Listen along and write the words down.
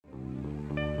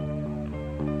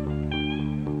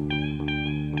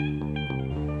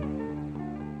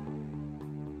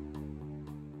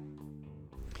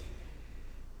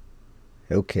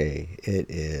Okay, it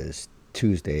is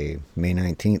Tuesday, May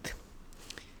 19th.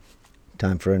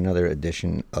 Time for another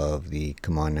edition of the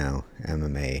Now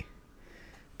MMA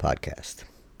Podcast.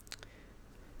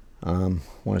 I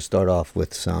want to start off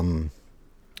with some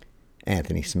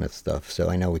Anthony Smith stuff. So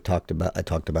I know I talked about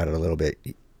it a little bit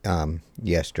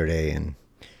yesterday and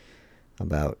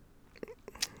about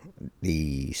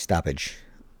the stoppage,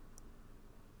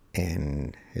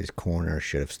 and his corner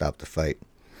should have stopped the fight,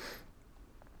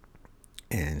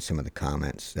 and some of the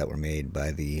comments that were made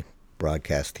by the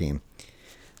broadcast team.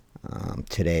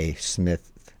 Today,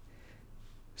 Smith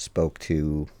spoke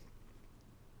to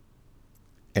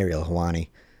Ariel Helwani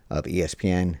of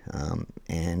ESPN,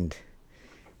 and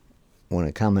want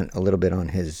to comment a little bit on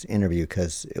his interview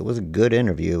because it was a good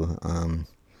interview.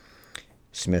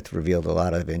 Smith revealed a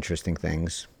lot of interesting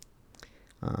things,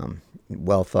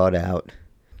 well thought out.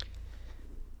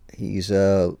 He's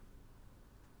a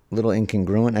little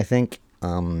incongruent, I think,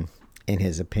 in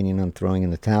his opinion on throwing in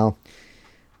the towel,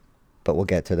 but we'll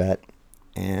get to that.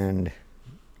 And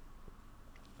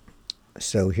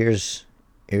so here's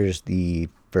the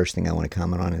first thing I want to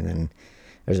comment on, and then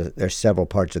there's several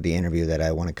parts of the interview that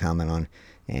I want to comment on,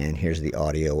 and here's the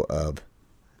audio of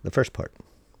the first part.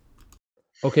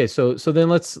 Okay, so then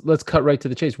let's cut right to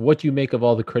the chase. What do you make of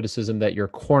all the criticism that your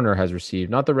corner has received?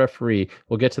 Not the referee.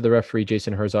 We'll get to the referee,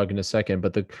 Jason Herzog, in a second,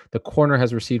 but the corner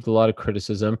has received a lot of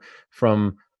criticism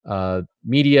from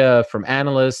media, from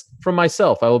analysts, from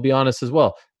myself. I will be honest as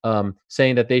well,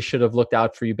 saying that they should have looked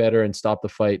out for you better and stopped the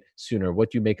fight sooner. What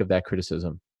do you make of that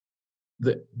criticism?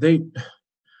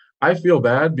 I feel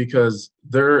bad because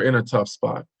they're in a tough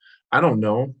spot. I don't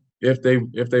know if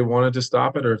they wanted to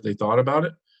stop it or if they thought about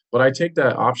it, but I take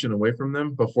that option away from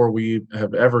them before we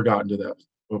have ever gotten to that.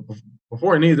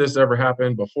 Before any of this ever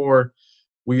happened, before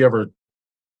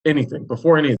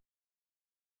any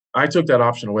I took that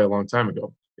option away a long time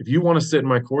ago. If you want to sit in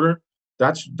my corner,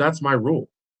 that's my rule.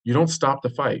 You don't stop the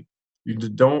fight. You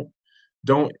don't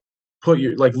put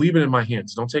leave it in my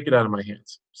hands. Don't take it out of my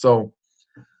hands. So,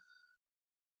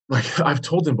 like I've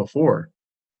told them before,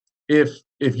 if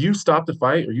you stop the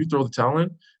fight or you throw the towel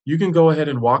in, you can go ahead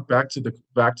and walk back to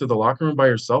the locker room by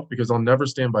yourself, because I'll never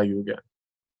stand by you again.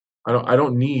 I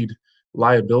don't need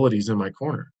liabilities in my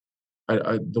corner.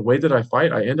 The way that I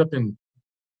fight, I end up in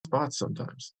spots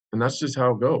sometimes, and that's just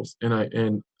how it goes.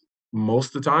 And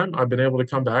most of the time, I've been able to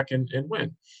come back and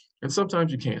win. And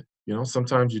sometimes you can't.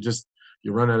 Sometimes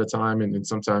you run out of time, and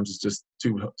sometimes it's just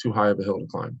too high of a hill to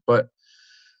climb. But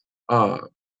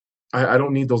I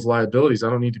don't need those liabilities.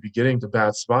 I don't need to be getting to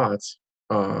bad spots,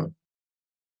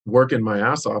 working my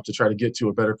ass off to try to get to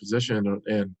a better position,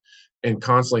 and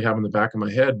constantly having the back of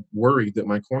my head worried that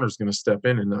my corner is going to step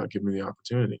in and not give me the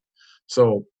opportunity.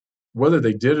 So whether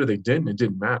they did or they didn't, it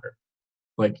didn't matter.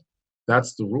 Like,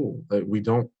 that's the rule. That we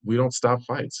don't stop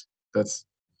fights. That's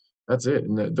it.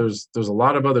 And there's a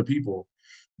lot of other people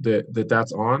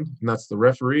that's on, and that's the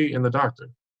referee and the doctor.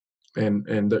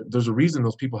 And there's a reason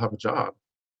those people have a job.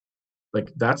 Like,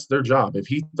 that's their job. If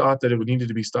he thought that it needed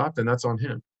to be stopped, then that's on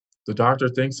him. The doctor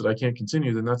thinks that I can't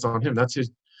continue, then that's on him. That's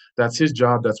his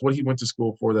job. That's what he went to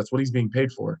school for. That's what he's being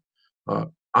paid for.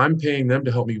 I'm paying them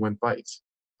to help me win fights.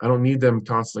 I don't need them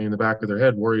constantly in the back of their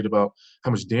head worried about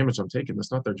how much damage I'm taking.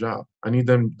 That's not their job. I need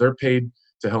them. They're paid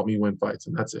to help me win fights,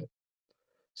 and that's it.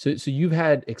 So you've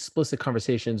had explicit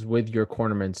conversations with your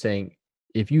cornerman saying,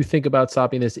 if you think about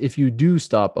stopping this, if you do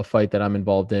stop a fight that I'm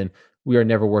involved in, we are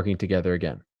never working together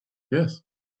again. Yes.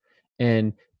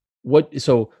 And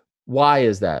so why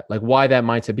is that? Like, why that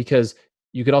mindset? Because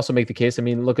you could also make the case, I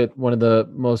mean, look at one of the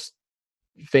most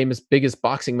famous, biggest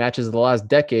boxing matches of the last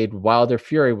decade. Wilder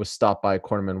Fury was stopped by a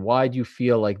cornerman. Why do you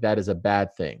feel like that is a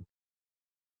bad thing?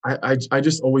 I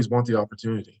just always want the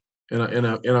opportunity, and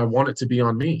I want it to be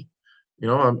on me.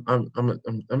 I'm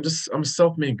a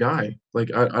self-made guy. Like,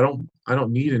 I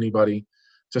don't need anybody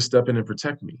to step in and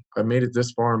protect me. I've made it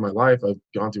this far in my life. I've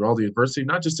gone through all the adversity,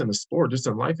 not just in the sport, just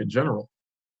in life in general.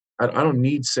 I don't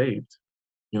need saved.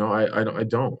 I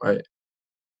don't.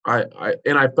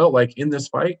 And I felt like in this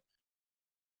fight,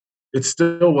 it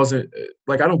still wasn't,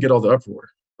 like, I don't get all the uproar.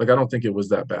 Like, I don't think it was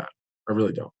that bad. I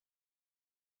really don't.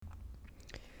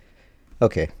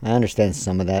 Okay, I understand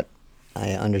some of that.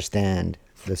 I understand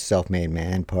the self-made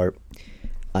man part.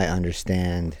 I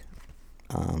understand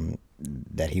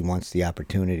that he wants the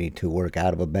opportunity to work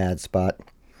out of a bad spot.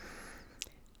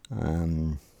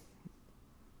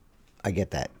 I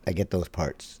get that. I get those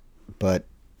parts. But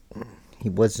he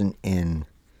wasn't in...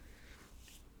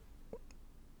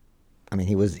 I mean,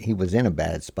 he was in a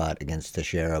bad spot against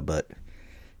Teixeira, but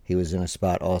he was in a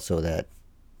spot also that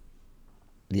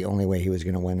the only way he was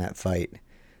going to win that fight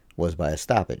was by a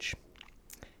stoppage.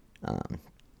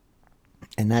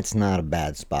 And that's not a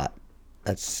bad spot.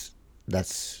 That's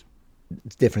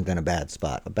it's different than a bad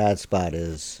spot. A bad spot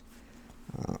is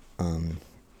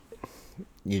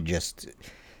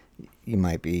you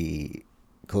might be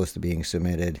close to being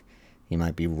submitted. You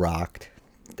might be rocked.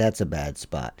 That's a bad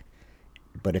spot.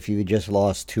 But if you just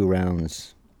lost 2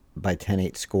 rounds by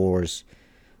 10-8 scores,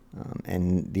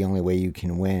 and the only way you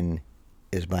can win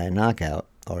is by a knockout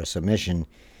or a submission,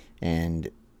 and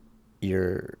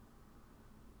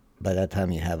by that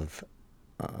time you have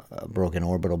a broken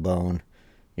orbital bone,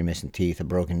 you're missing teeth, a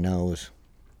broken nose,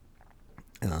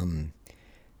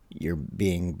 you're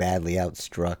being badly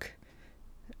outstruck.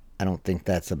 I don't think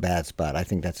that's a bad spot. I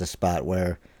think that's a spot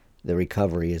where the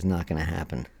recovery is not going to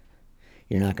happen.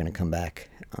 You're not going to come back.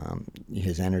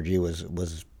 His energy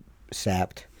was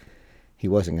sapped. He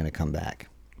wasn't going to come back.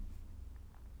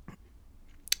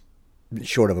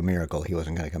 Short of a miracle, he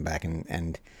wasn't going to come back.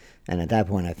 And at that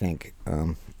point, I think,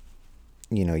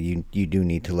 you do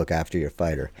need to look after your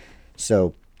fighter.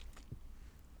 So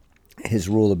his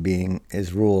rule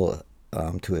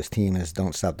to his team is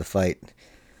don't stop the fight.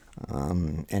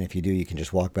 And if you do, you can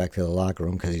just walk back to the locker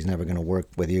room because he's never going to work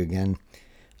with you again.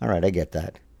 All right, I get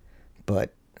that.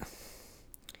 But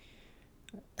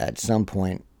at some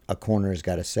point, a corner's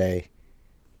got to say,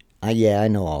 I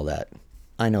know all that.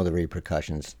 I know the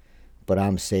repercussions, but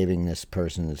I'm saving this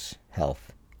person's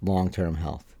health, long-term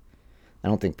health. I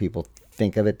don't think people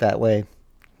think of it that way.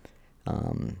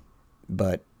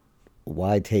 But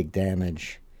why take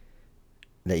damage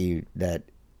that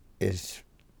is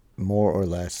more or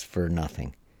less for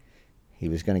nothing? He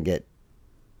was going to get,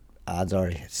 odds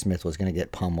are Smith was going to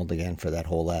get pummeled again for that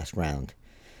whole last round.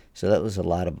 So that was a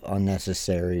lot of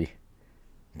unnecessary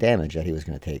damage that he was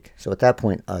going to take. So at that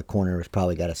point, a corner has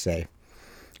probably got to say,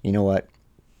 you know what,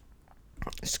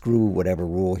 screw whatever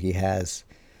rule he has.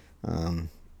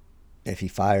 If he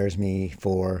fires me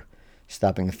for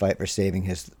stopping the fight for saving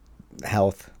his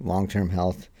health, long-term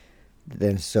health,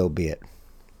 then so be it.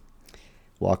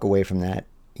 Walk away from that.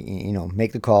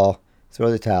 Make the call,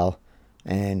 throw the towel,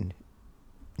 and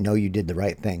know you did the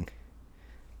right thing.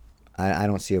 I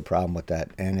don't see a problem with that.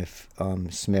 And if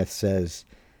Smith says,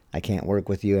 I can't work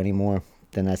with you anymore,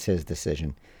 then that's his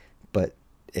decision. But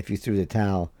if you threw the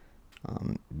towel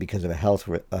because of a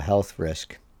health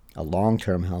risk, a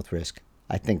long-term health risk,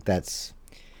 I think that's,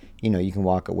 you can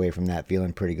walk away from that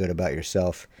feeling pretty good about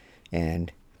yourself.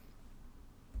 And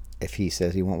if he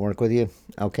says he won't work with you,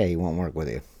 okay, he won't work with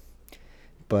you.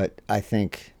 But I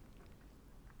think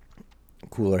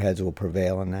cooler heads will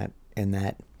prevail in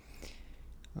that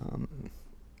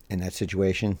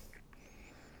situation.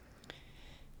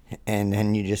 And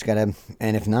then you just gotta,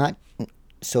 and if not,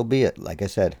 so be it. Like I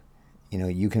said,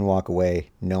 you can walk away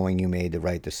knowing you made the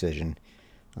right decision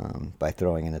by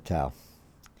throwing in a towel.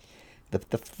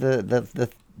 The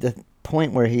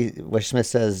point where Smith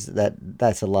says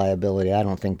that's a liability, I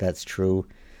don't think that's true.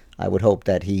 I would hope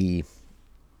that I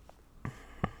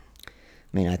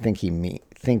think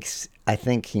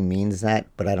he means that,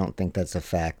 but I don't think that's a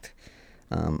fact.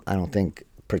 I don't think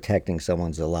protecting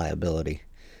someone's a liability.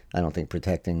 I don't think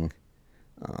protecting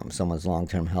someone's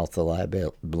long-term health is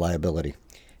a liability.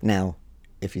 Now,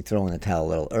 if you throw in the towel a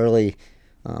little early,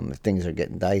 if things are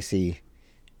getting dicey,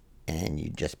 and you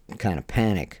just kind of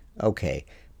panic, okay.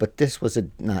 But this was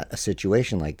not a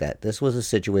situation like that. This was a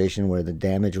situation where the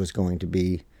damage was going to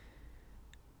be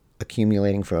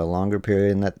accumulating for a longer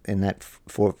period in that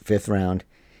fifth round,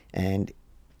 and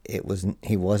he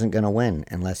wasn't going to win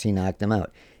unless he knocked him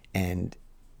out. And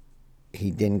he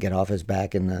didn't get off his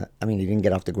back he didn't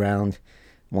get off the ground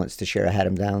once Teixeira had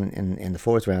him down in the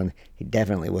 4th round. He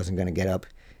definitely wasn't going to get up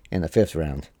in the 5th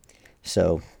round.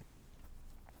 So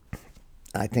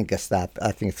I think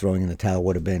throwing in the towel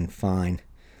would have been fine.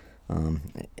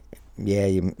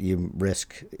 You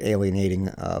risk alienating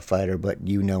a fighter, but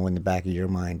in the back of your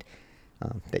mind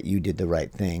that you did the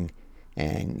right thing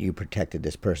and you protected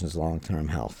this person's long-term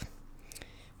health.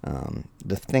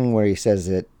 The thing where he says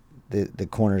that the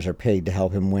corners are paid to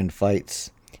help him win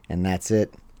fights, and that's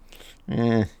it.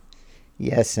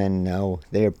 Yes and no.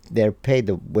 They're paid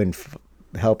to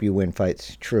help you win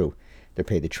fights. True, they're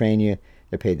paid to train you.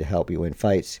 They're paid to help you win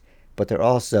fights, but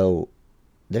there's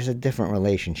a different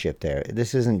relationship there.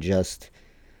 This isn't just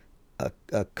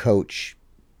a coach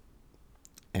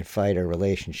and fighter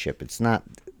relationship. It's not.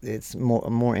 It's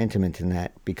more intimate than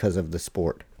that because of the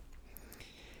sport.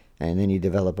 And then you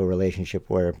develop a relationship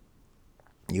where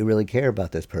you really care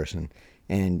about this person,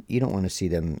 and you don't want to see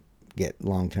them get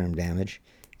long-term damage,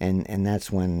 and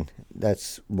that's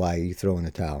why you throw in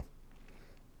the towel.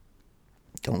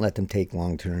 Don't let them take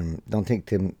long-term. Don't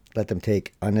let them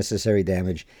take unnecessary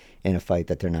damage in a fight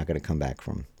that they're not going to come back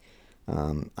from.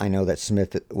 I know that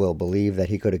Smith will believe that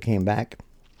he could have came back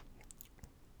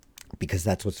because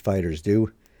that's what fighters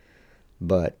do.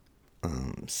 But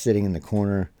sitting in the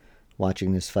corner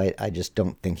watching this fight, I just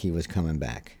don't think he was coming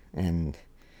back. And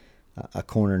a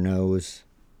corner knows,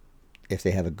 if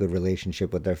they have a good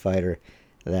relationship with their fighter,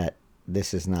 that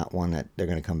this is not one that they're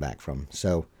going to come back from.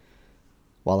 So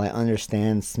while I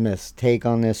understand Smith's take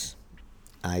on this,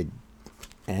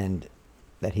 and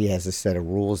that he has a set of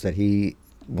rules that he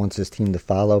wants his team to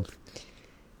follow,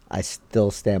 I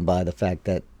still stand by the fact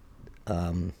that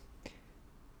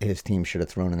his team should have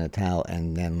thrown in the towel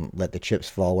and then let the chips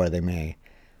fall where they may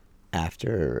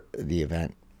after the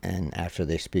event and after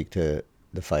they speak to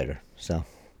the fighter. So,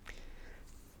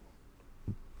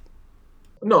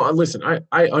 no, listen,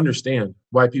 I understand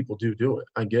why people do it.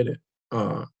 I get it.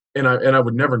 And I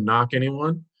would never knock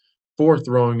anyone for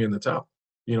throwing in the towel.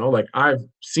 You know, like, I've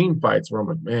seen fights where I'm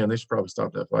like, man, they should probably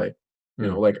stop that fight. You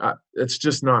know, like, it's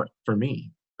just not for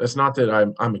me. It's not that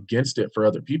I'm against it for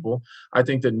other people. I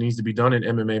think that it needs to be done in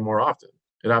MMA more often.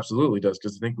 It absolutely does,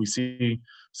 because I think we see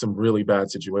some really bad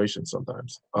situations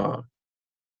sometimes.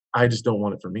 I just don't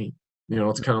want it for me. You know,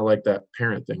 it's kind of like that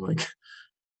parent thing. Like,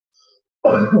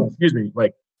 excuse me,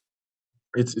 like,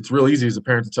 it's real easy as a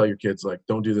parent to tell your kids, like,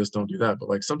 don't do this, don't do that. But,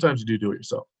 like, sometimes you do it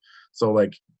yourself. So,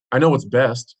 like, I know what's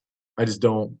best. I just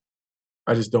don't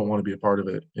want to be a part of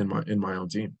it in my own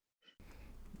team.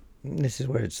 this is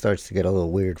where it starts to get a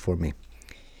little weird for me,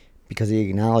 because he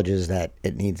acknowledges that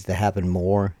it needs to happen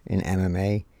more in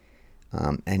MMA,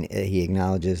 and he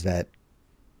acknowledges that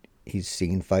he's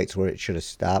seen fights where it should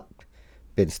have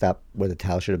been stopped, where the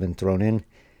towel should have been thrown in.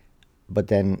 But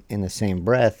then in the same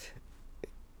breath,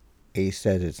 he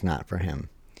says it's not for him.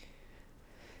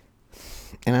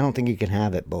 And I don't think you can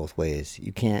have it both ways.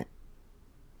 You can't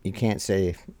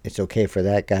say it's okay for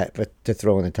that guy to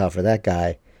throw in the towel for that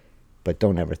guy, but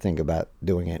don't ever think about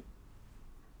doing it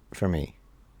for me.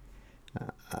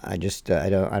 I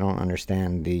don't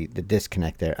understand the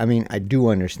disconnect there. I mean, I do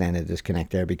understand the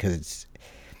disconnect there, because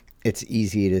it's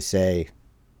easy to say,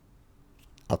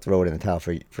 I'll throw it in the towel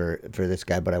for this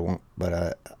guy, but I won't.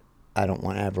 But I don't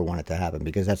ever want it to happen,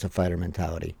 because that's a fighter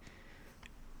mentality.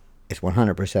 It's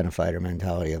 100% a fighter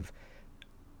mentality of,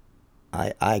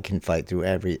 I can fight through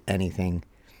anything,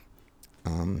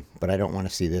 but I don't want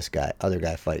to see this other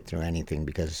guy fight through anything,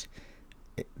 because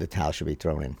the towel should be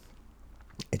thrown in.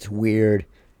 It's weird.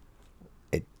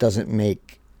 It doesn't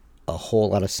make a whole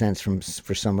lot of sense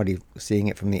for somebody seeing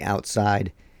it from the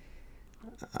outside,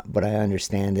 but I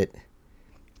understand it.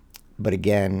 But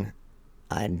again,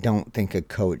 I don't think a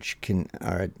coach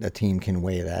or a team can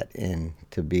weigh that in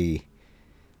to be,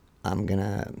 I'm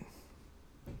gonna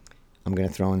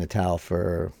throw in the towel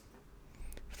for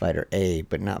fighter A,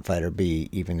 but not fighter B,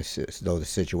 even though the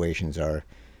situations are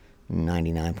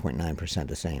 99.9%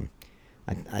 the same.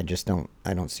 I just don't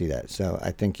see that. So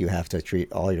I think you have to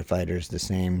treat all your fighters the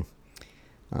same,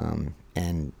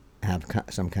 and have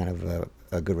some kind of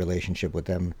a good relationship with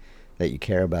them, that you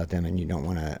care about them and you don't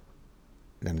want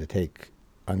them to take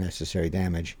unnecessary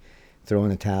damage. Throw in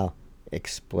the towel,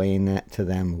 explain that to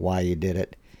them why you did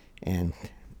it, and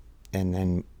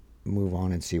then move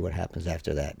on and see what happens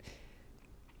after that.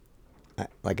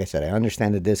 Like I said, I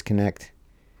understand the disconnect,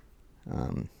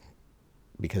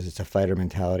 because it's a fighter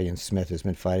mentality, and Smith has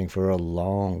been fighting for a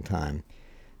long time.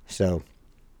 So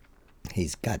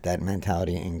he's got that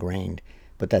mentality ingrained.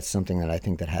 But that's something that I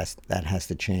think that has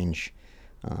to change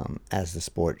as the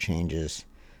sport changes.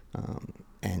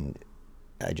 And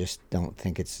I just don't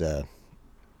think it's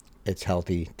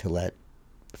healthy to let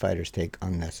fighters take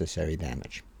unnecessary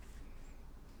damage.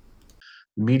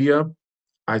 Media,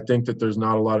 I think that there's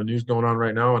not a lot of news going on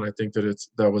right now, and I think that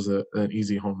that was an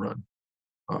easy home run.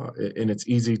 And it's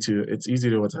easy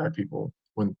to attack people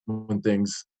when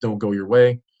things don't go your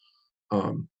way.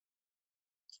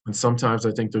 And sometimes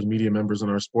I think there's media members in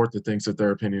our sport that thinks that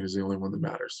their opinion is the only one that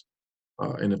matters.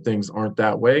 And if things aren't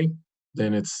that way,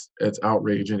 then it's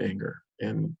outrage and anger.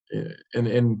 And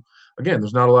again,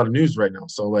 there's not a lot of news right now.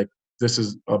 So, like, this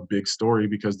is a big story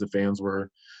because the fans were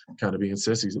kind of being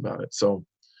sissies about it. So,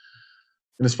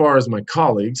 and as far as my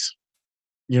colleagues,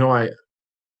 you know,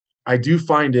 I do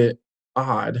find it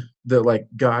odd that, like,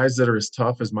 guys that are as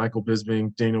tough as Michael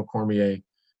Bisping, Daniel Cormier,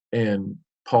 and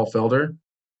Paul Felder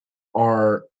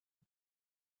are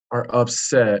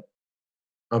upset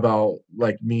about,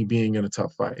 like, me being in a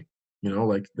tough fight. You know,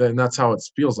 like, and that's how it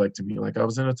feels like to me. Like, I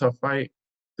was in a tough fight,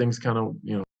 things kind of,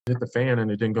 hit the fan and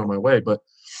it didn't go my way. But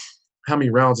how many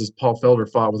rounds has Paul Felder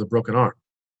fought with a broken arm?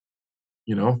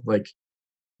 You know, like,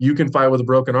 you can fight with a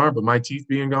broken arm, but my teeth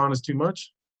being gone is too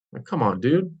much. Like, come on,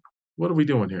 dude. What are we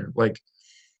doing here? Like,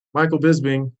 Michael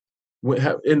Bisping,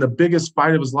 in the biggest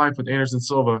fight of his life with Anderson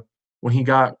Silva, when he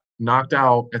got knocked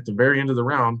out at the very end of the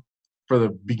round, for the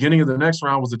beginning of the next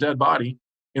round was a dead body,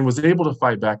 and was able to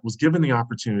fight back, was given the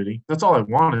opportunity. That's all I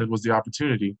wanted, was the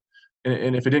opportunity.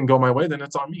 And if it didn't go my way, then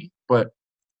that's on me. And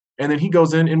then he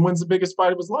goes in and wins the biggest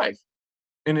fight of his life.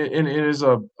 And it is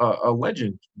a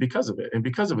legend because of it, and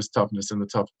because of his toughness and the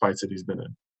tough fights that he's been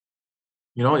in.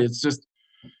 It's just,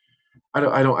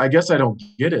 I guess I don't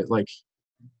get it. Like,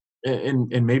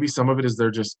 and maybe some of it is they're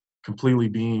just completely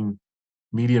being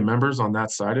media members on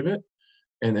that side of it,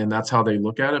 and that's how they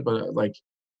look at it. But like,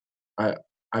 I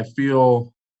I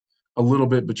feel a little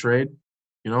bit betrayed.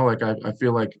 Like, I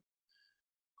feel like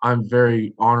I'm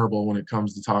very honorable when it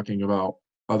comes to talking about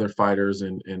other fighters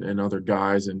and other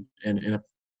guys, and if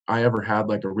I ever had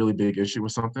like a really big issue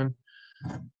with something,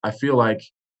 I feel like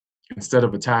instead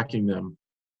of attacking them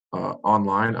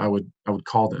online, I would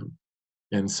call them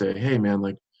and say, hey man,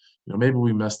 like, maybe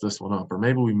we messed this one up, or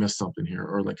maybe we missed something here,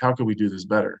 or like, how could we do this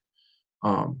better?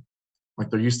 Um, like,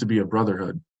 there used to be a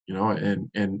brotherhood,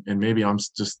 and maybe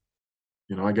just,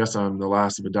 I guess I'm the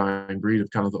last of a dying breed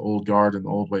of kind of the old guard and the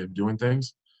old way of doing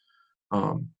things.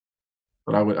 Um,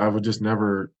 but I would just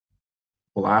never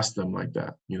blast them like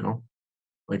that.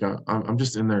 Like, I'm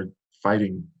just in there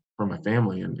fighting for my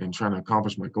family and trying to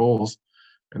accomplish my goals.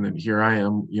 And then here I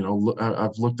am,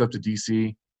 I've looked up to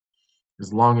DC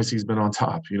as long as he's been on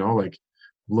top, like,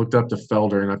 looked up to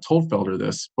Felder, and I've told Felder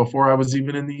this before I was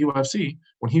even in the UFC,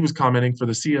 when he was commenting for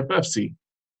the CFFC,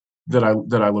 that I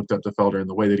looked up to Felder and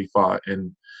the way that he fought,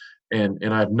 and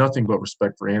I have nothing but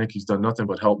respect for Anik. He's done nothing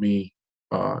but help me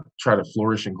try to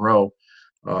flourish and grow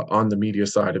on the media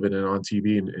side of it and on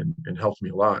TV, and helped me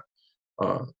a lot.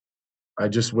 Uh, I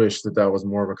just wish that was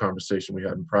more of a conversation we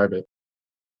had in private.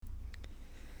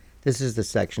 This is the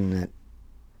section that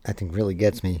I think really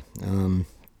gets me,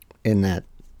 in that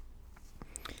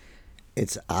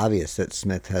it's obvious that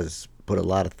Smith has put a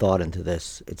lot of thought into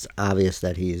this. It's obvious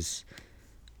that he's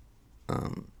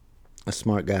a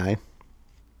smart guy,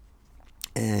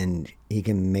 and he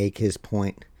can make his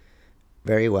point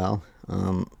very well.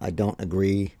 I don't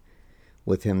agree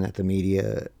with him that the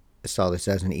media saw this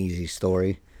as an easy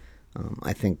story.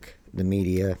 I think the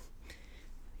media,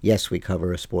 yes, we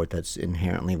cover a sport that's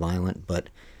inherently violent, but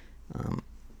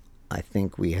I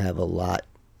think we have a lot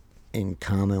in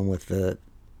common with the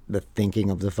thinking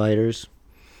of the fighters.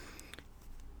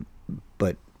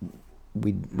 But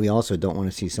we also don't want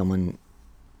to see someone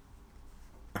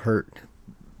hurt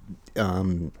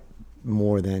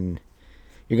more than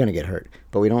you're going to get hurt.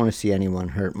 But we don't want to see anyone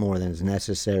hurt more than is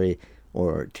necessary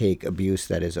or take abuse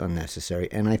that is unnecessary.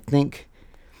 And I think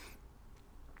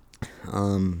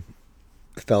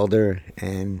Felder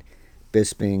and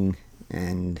Bisping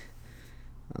and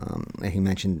he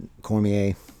mentioned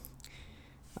Cormier,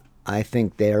 I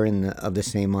think they're of the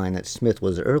same mind that Smith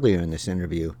was earlier in this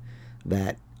interview,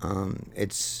 that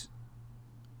it's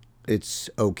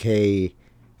okay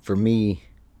for me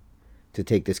to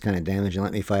take this kind of damage and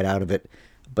let me fight out of it,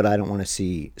 but I don't want to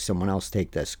see someone else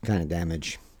take this kind of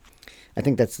damage. I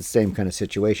think that's the same kind of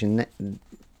situation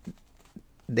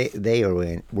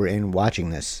we're in watching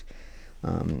this,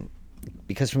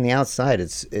 because from the outside,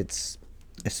 it's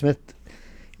Smith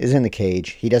is in the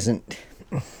cage. He doesn't.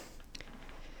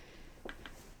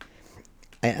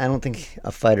 I don't think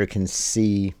a fighter can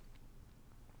see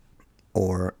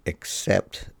or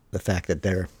accept the fact that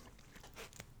they're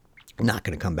not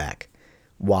going to come back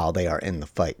while they are in the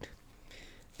fight.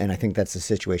 And I think that's the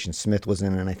situation Smith was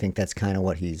in, and I think that's kind of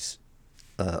what he's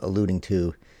alluding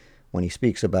to when he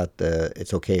speaks about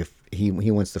it's okay if he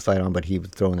wants to fight on, but he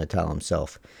would throw in the towel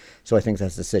himself. So I think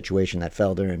that's the situation that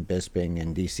Felder and Bisping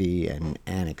and DC and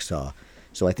Anik saw.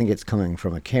 So I think it's coming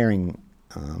from a caring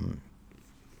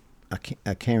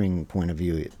point of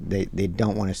view. They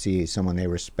don't want to see someone they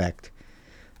respect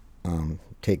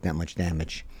take that much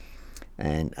damage,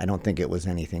 and I don't think it was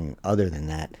anything other than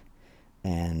that.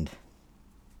 And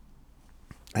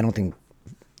I don't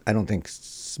think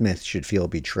Smith should feel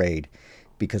betrayed,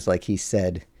 because, like he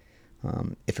said,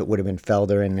 if it would have been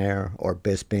Felder in there or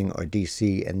Bisping or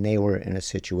DC, and they were in a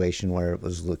situation where it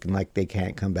was looking like they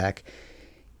can't come back,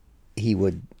 he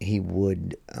would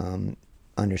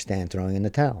understand throwing in the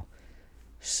towel.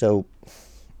 So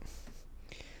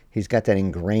he's got that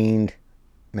ingrained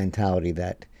mentality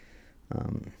that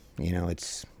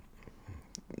it's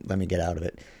let me get out of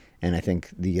it. And I think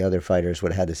the other fighters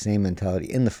would have had the same mentality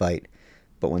in the fight,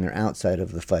 but when they're outside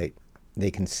of the fight, they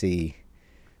can see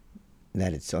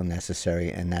that it's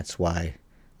unnecessary, and that's why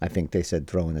I think they said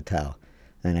throw in the towel.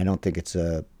 And I don't think it's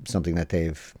something that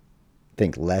they've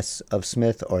think less of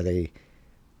Smith, or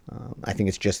I think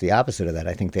it's just the opposite of that.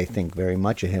 I think they think very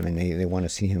much of him, and they want to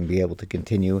see him be able to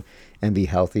continue and be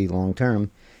healthy long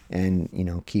term,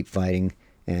 and keep fighting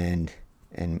and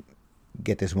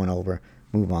get this one over,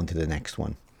 move on to the next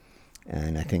one.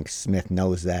 And I think Smith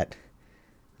knows that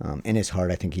in his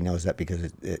heart. I think he knows that because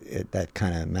that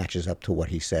kind of matches up to what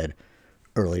he said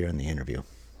earlier in the interview.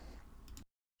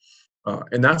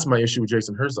 And that's my issue with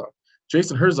Jason Herzog.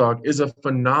 Jason Herzog is a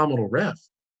phenomenal ref.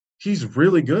 He's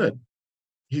really good.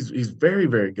 He's very,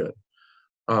 very good.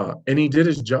 And he did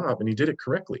his job, and he did it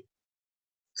correctly.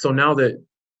 So now that,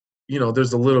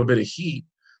 there's a little bit of heat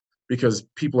because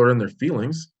people are in their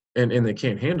feelings and they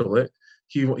can't handle it,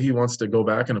 he wants to go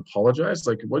back and apologize.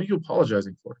 Like, what are you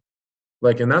apologizing for?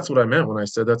 Like, and that's what I meant when I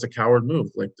said that's a coward move.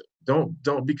 Like, don't,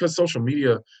 because social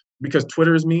media, because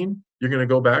Twitter is mean, you're going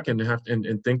to go back and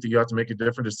and think that you have to make a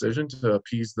different decision to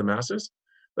appease the masses.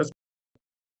 That's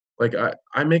like,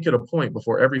 I make it a point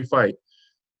before every fight,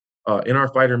 in our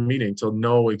fighter meeting, to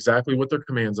know exactly what their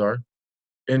commands are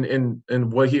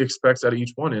and what he expects out of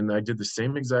each one. And I did the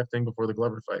same exact thing before the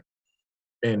Glover fight.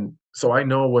 And so I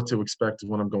know what to expect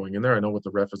when I'm going in there. I know what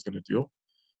the ref is going to do.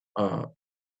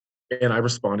 And I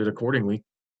responded accordingly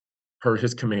per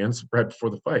his commands right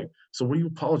before the fight. So what are you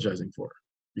apologizing for?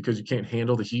 Because you can't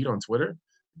handle the heat on Twitter?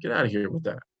 Get out of here with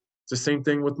that. It's the same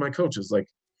thing with my coaches. I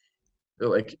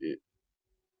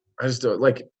just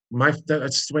like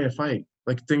that's just the way I fight.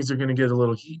 Like, things are going to get a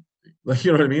little heat. Like,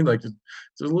 you know what I mean? Like, there's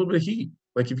a little bit of heat.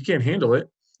 Like, if you can't handle it,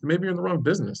 maybe you're in the wrong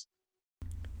business.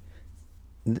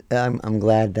 I'm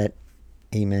glad that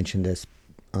he mentioned this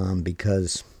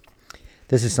because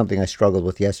this is something I struggled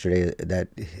with yesterday. That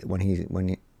when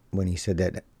he said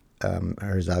that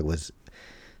Herzog was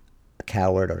a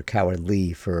coward or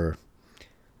cowardly for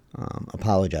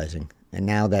apologizing, and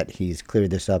now that he's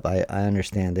cleared this up, I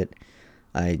understand it.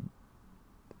 I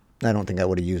don't think I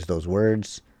would have used those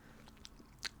words,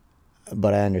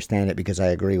 but I understand it because I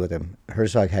agree with him.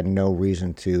 Herzog had no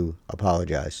reason to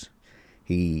apologize.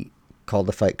 He called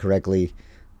the fight correctly.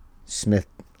 Smith,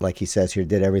 like he says here,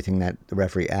 did everything that the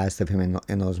referee asked of him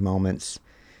in those moments.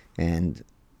 And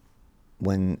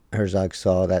when Herzog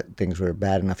saw that things were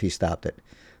bad enough, he stopped it.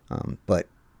 But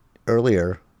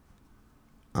earlier,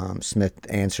 Smith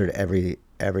answered every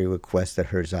request that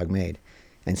Herzog made.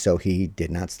 And so he did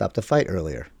not stop the fight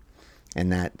earlier.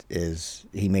 And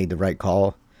he made the right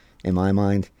call in my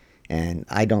mind. And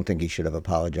I don't think he should have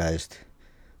apologized.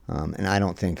 And I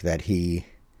don't think that he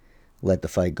let the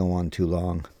fight go on too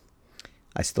long.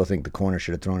 I still think the corner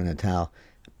should have thrown in the towel.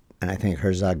 And I think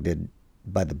Herzog did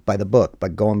by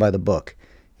going by the book.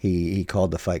 He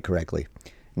called the fight correctly.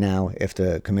 Now, if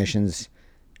the commissions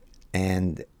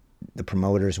and the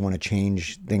promoters want to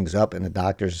change things up and the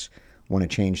doctors want to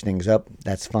change things up,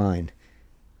 that's fine.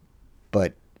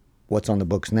 But what's on the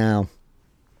books now,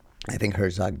 I think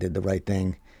Herzog did the right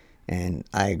thing. And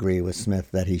I agree with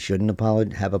Smith that he shouldn't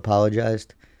have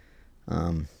apologized.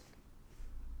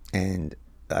 And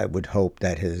I would hope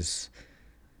that his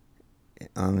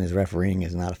refereeing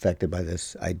is not affected by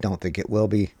this. I don't think it will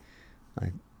be.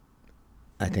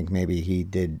 I think maybe he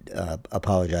did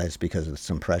apologize because of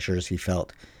some pressures he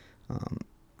felt,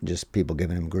 just people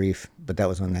giving him grief, but that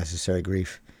was unnecessary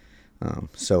grief.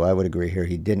 So I would agree here.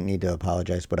 He didn't need to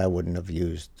apologize, but I wouldn't have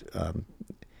used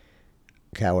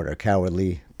coward or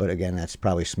cowardly. But again, that's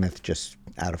probably Smith just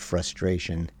out of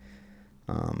frustration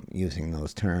using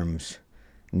those terms,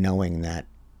 knowing that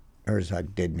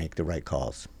Herzog did make the right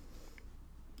calls.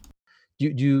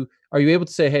 Are you able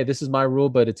to say, hey, this is my rule,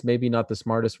 but it's maybe not the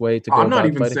smartest way to go about I'm not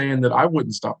even fighting? saying that I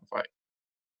wouldn't stop the fight.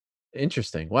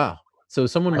 Interesting. Wow. So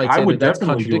someone might I say would that's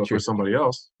definitely do it contradictory. for somebody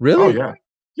else. Really? Oh, yeah.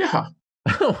 Yeah.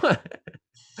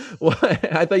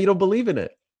 What? I thought you don't believe in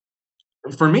it.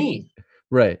 For me.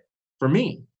 Right. For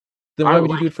me. Then why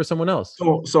would you do it for someone else?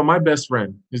 So my best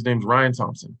friend, his name's Ryan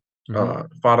Thompson, Mhm.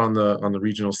 fought on the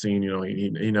regional scene.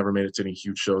 He never made it to any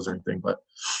huge shows or anything. But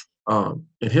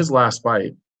in his last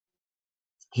fight,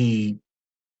 he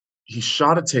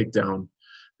shot a takedown.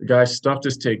 The guy stuffed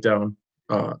his takedown,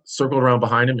 circled around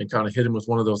behind him, and kind of hit him with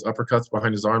one of those uppercuts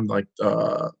behind his arm, like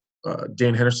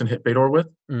Dan Henderson hit Fedor with.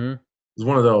 Mhm. It was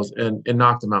one of those, and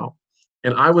knocked him out.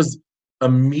 And I was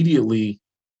immediately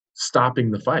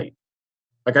stopping the fight.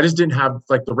 Like, I just didn't have,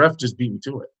 like, the ref just beat me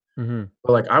to it. Mm-hmm.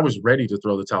 But, like, I was ready to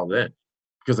throw the towel then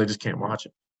because I just can't watch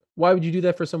it. Why would you do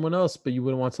that for someone else, but you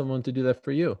wouldn't want someone to do that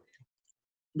for you?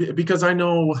 Because I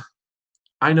know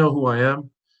who I am,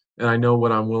 and I know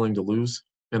what I'm willing to lose,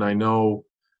 and I know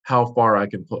how far I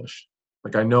can push.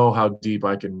 Like, I know how deep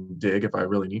I can dig if I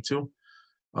really need to.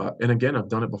 And again, I've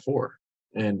done it before,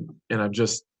 and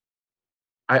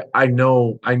I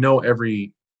know I know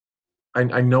everything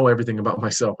about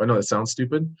myself. I know that sounds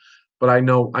stupid, but I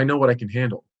know what I can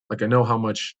handle. Like I know how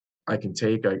much I can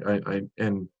take.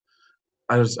 And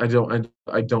I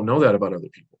don't know that about other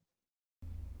people.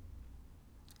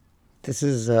 This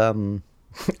is I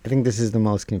think this is the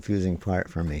most confusing part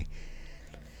for me,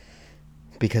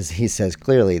 because he says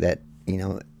clearly that, you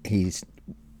know,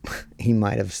 he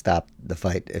might have stopped the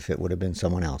fight if it would have been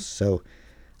someone else. So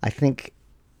I think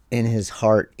in his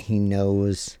heart he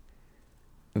knows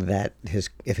that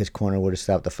if his corner would have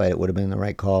stopped the fight, it would have been the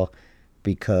right call,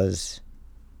 because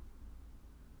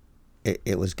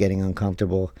it was getting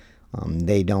uncomfortable.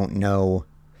 They don't know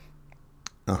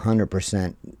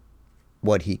 100%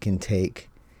 what he can take,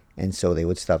 and so they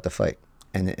would stop the fight.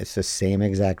 And it's the same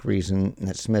exact reason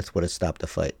that Smith would have stopped the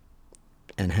fight,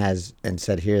 and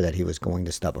said here that he was going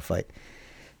to stop a fight.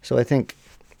 So I think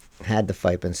had the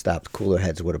fight been stopped, cooler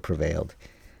heads would have prevailed.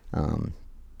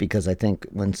 Because I think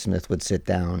when Smith would sit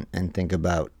down and think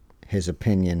about his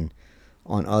opinion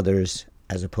on others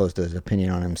as opposed to his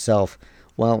opinion on himself,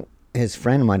 well, his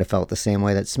friend might have felt the same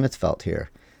way that Smith felt here.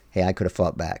 Hey, I could have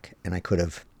fought back, and I could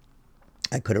have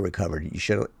recovered. You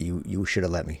should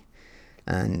have let me.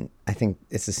 And I think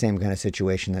it's the same kind of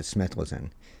situation that Smith was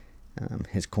in.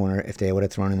 His corner, if they would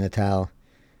have thrown in the towel,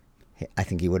 I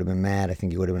think he would have been mad. I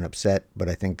think he would have been upset. But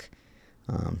I think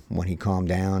when he calmed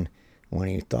down, when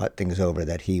he thought things over,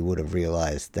 that he would have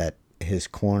realized that his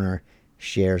corner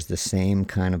shares the same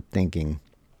kind of thinking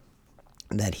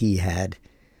that he had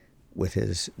with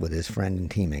his friend and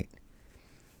teammate.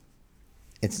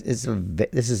 This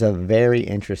is a very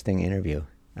interesting interview,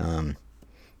 and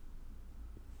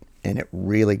it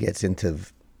really gets into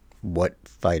what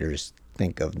fighters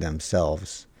think of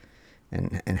themselves,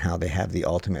 and how they have the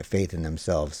ultimate faith in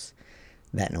themselves,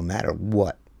 that no matter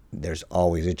what, there's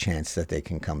always a chance that they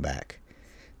can come back.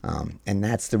 And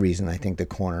that's the reason I think the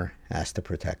corner has to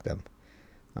protect them.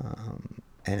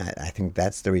 And I think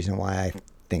that's the reason why I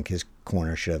think his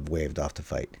corner should have waved off the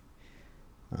fight.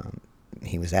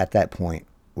 He was at that point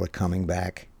where coming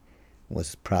back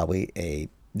was probably a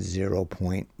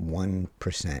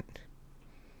 0.1%.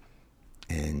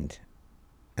 And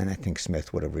I think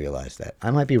Smith would have realized that. I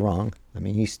might be wrong. I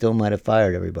mean, he still might have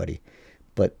fired everybody,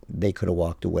 but they could have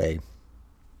walked away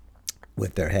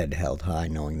with their head held high,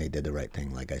 knowing they did the right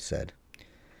thing, like I said.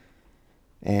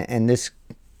 And this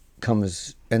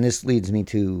leads me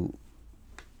to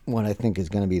what I think is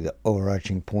going to be the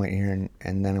overarching point here,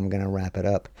 and then I'm going to wrap it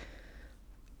up,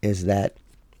 is that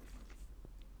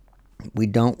we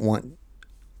don't want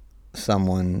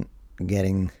someone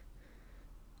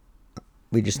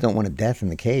we just don't want a death in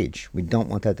the cage. We don't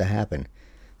want that to happen.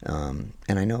 And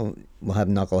I know we'll have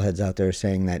knuckleheads out there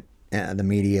saying that the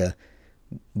media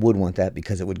would want that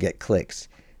because it would get clicks.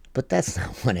 But that's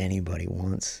not what anybody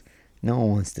wants. No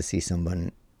one wants to see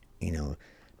someone,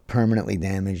 permanently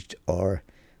damaged or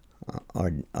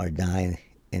die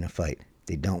in a fight.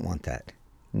 They don't want that.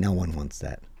 No one wants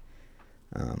that.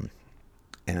 And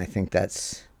I think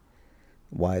that's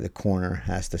why the corner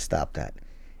has to stop that.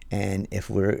 And if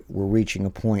we're reaching a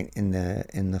point in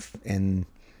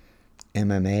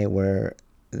MMA where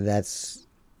that's,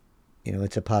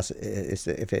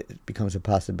 if it becomes a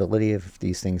possibility, if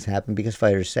these things happen, because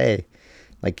fighters say,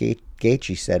 like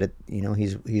Gaethje said it,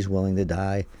 he's willing to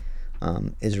die.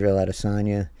 Israel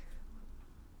Adesanya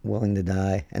willing to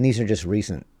die, and these are just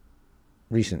recent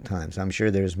times. I'm sure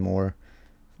there's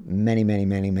many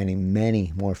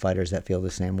more fighters that feel the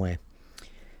same way.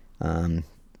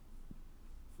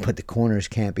 But the corners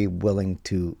can't be willing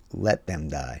to let them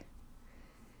die.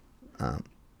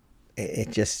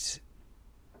 It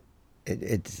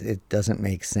doesn't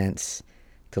make sense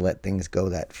to let things go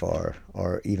that far,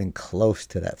 or even close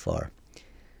to that far.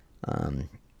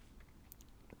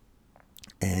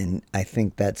 And I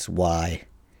think that's why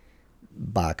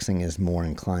boxing is more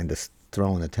inclined to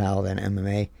throw in the towel than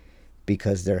MMA,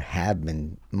 because there have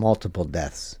been multiple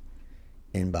deaths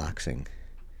in boxing.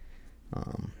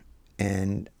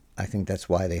 And I think that's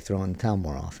why they throw in the towel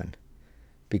more often,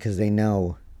 because they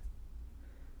know,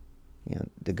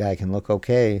 the guy can look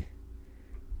okay,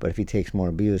 but if he takes more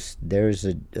abuse, there's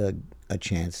a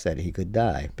chance that he could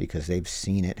die, because they've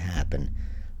seen it happen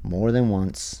more than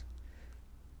once,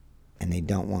 and they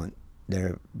don't want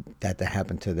that to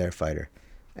happen to their fighter.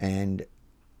 And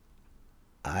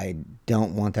I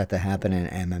don't want that to happen in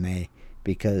MMA,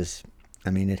 because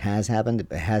it has happened.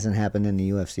 It hasn't happened in the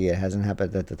UFC. It hasn't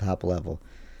happened at the top level.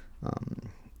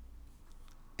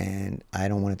 And I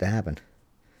don't want it to happen.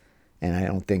 And I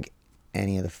don't think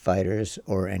any of the fighters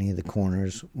or any of the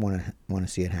corners want to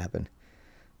see it happen.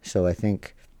 So I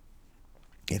think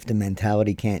if the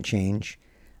mentality can't change,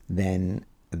 then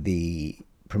the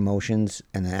promotions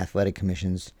and the athletic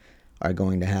commissions are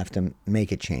going to have to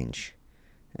make a change.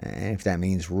 And if that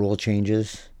means rule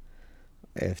changes,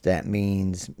 if that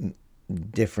means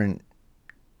different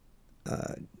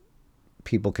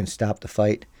people can stop the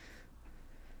fight,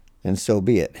 and so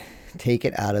be it. Take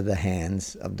it out of the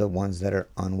hands of the ones that are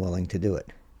unwilling to do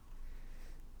it.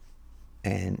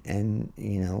 And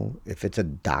if it's a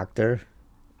doctor,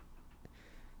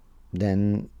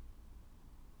 then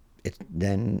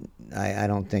I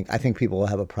don't think, I think people will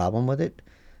have a problem with it,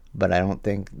 but I don't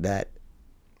think that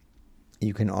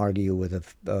you can argue with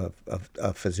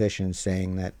a physician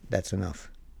saying that that's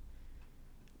enough.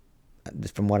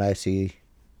 From what I see,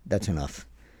 that's enough.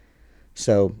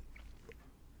 So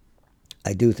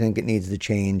I do think it needs to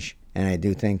change, and I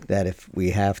do think that if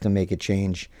we have to make a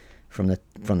change from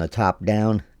the top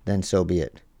down, then so be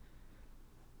it.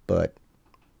 But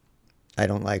I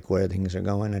don't like where things are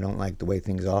going. I don't like the way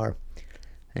things are.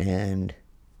 And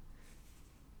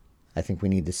I think we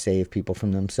need to save people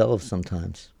from themselves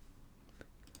sometimes.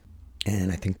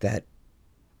 And I think that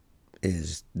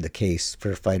is the case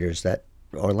for fighters that,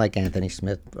 or like Anthony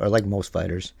Smith, or like most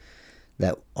fighters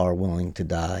that are willing to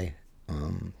die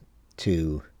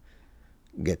to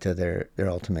get to their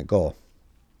ultimate goal.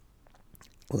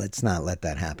 Let's not let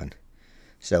that happen.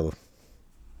 So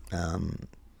I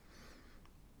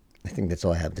think that's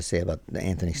all I have to say about the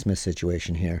Anthony Smith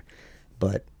situation here.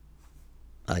 But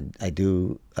I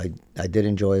did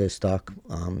enjoy this talk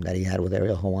that he had with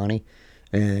Ariel Helwani,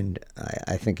 and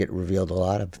I think it revealed a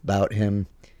lot about him.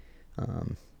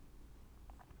 And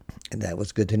that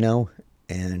was good to know,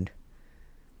 and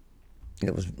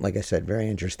it was, like I said, very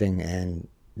interesting, and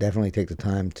definitely take the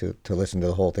time to listen to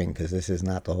the whole thing, because this is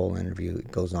not the whole interview.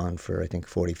 It goes on for, I think,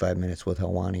 45 minutes with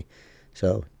Helwani.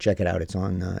 So check it out. It's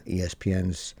on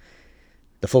ESPN's,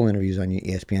 the full interview's on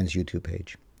ESPN's YouTube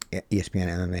page, ESPN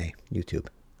MMA YouTube.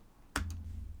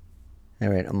 All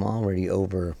right, I'm already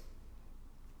over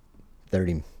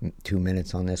 32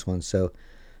 minutes on this one, so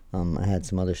I had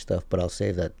some other stuff, but I'll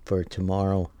save that for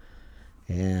tomorrow.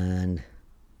 And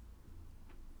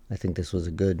I think this was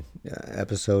a good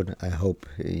episode. I hope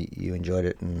you enjoyed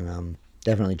it, and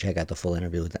definitely check out the full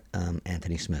interview with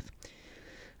Anthony Smith.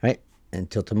 All right,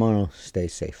 until tomorrow, stay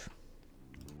safe.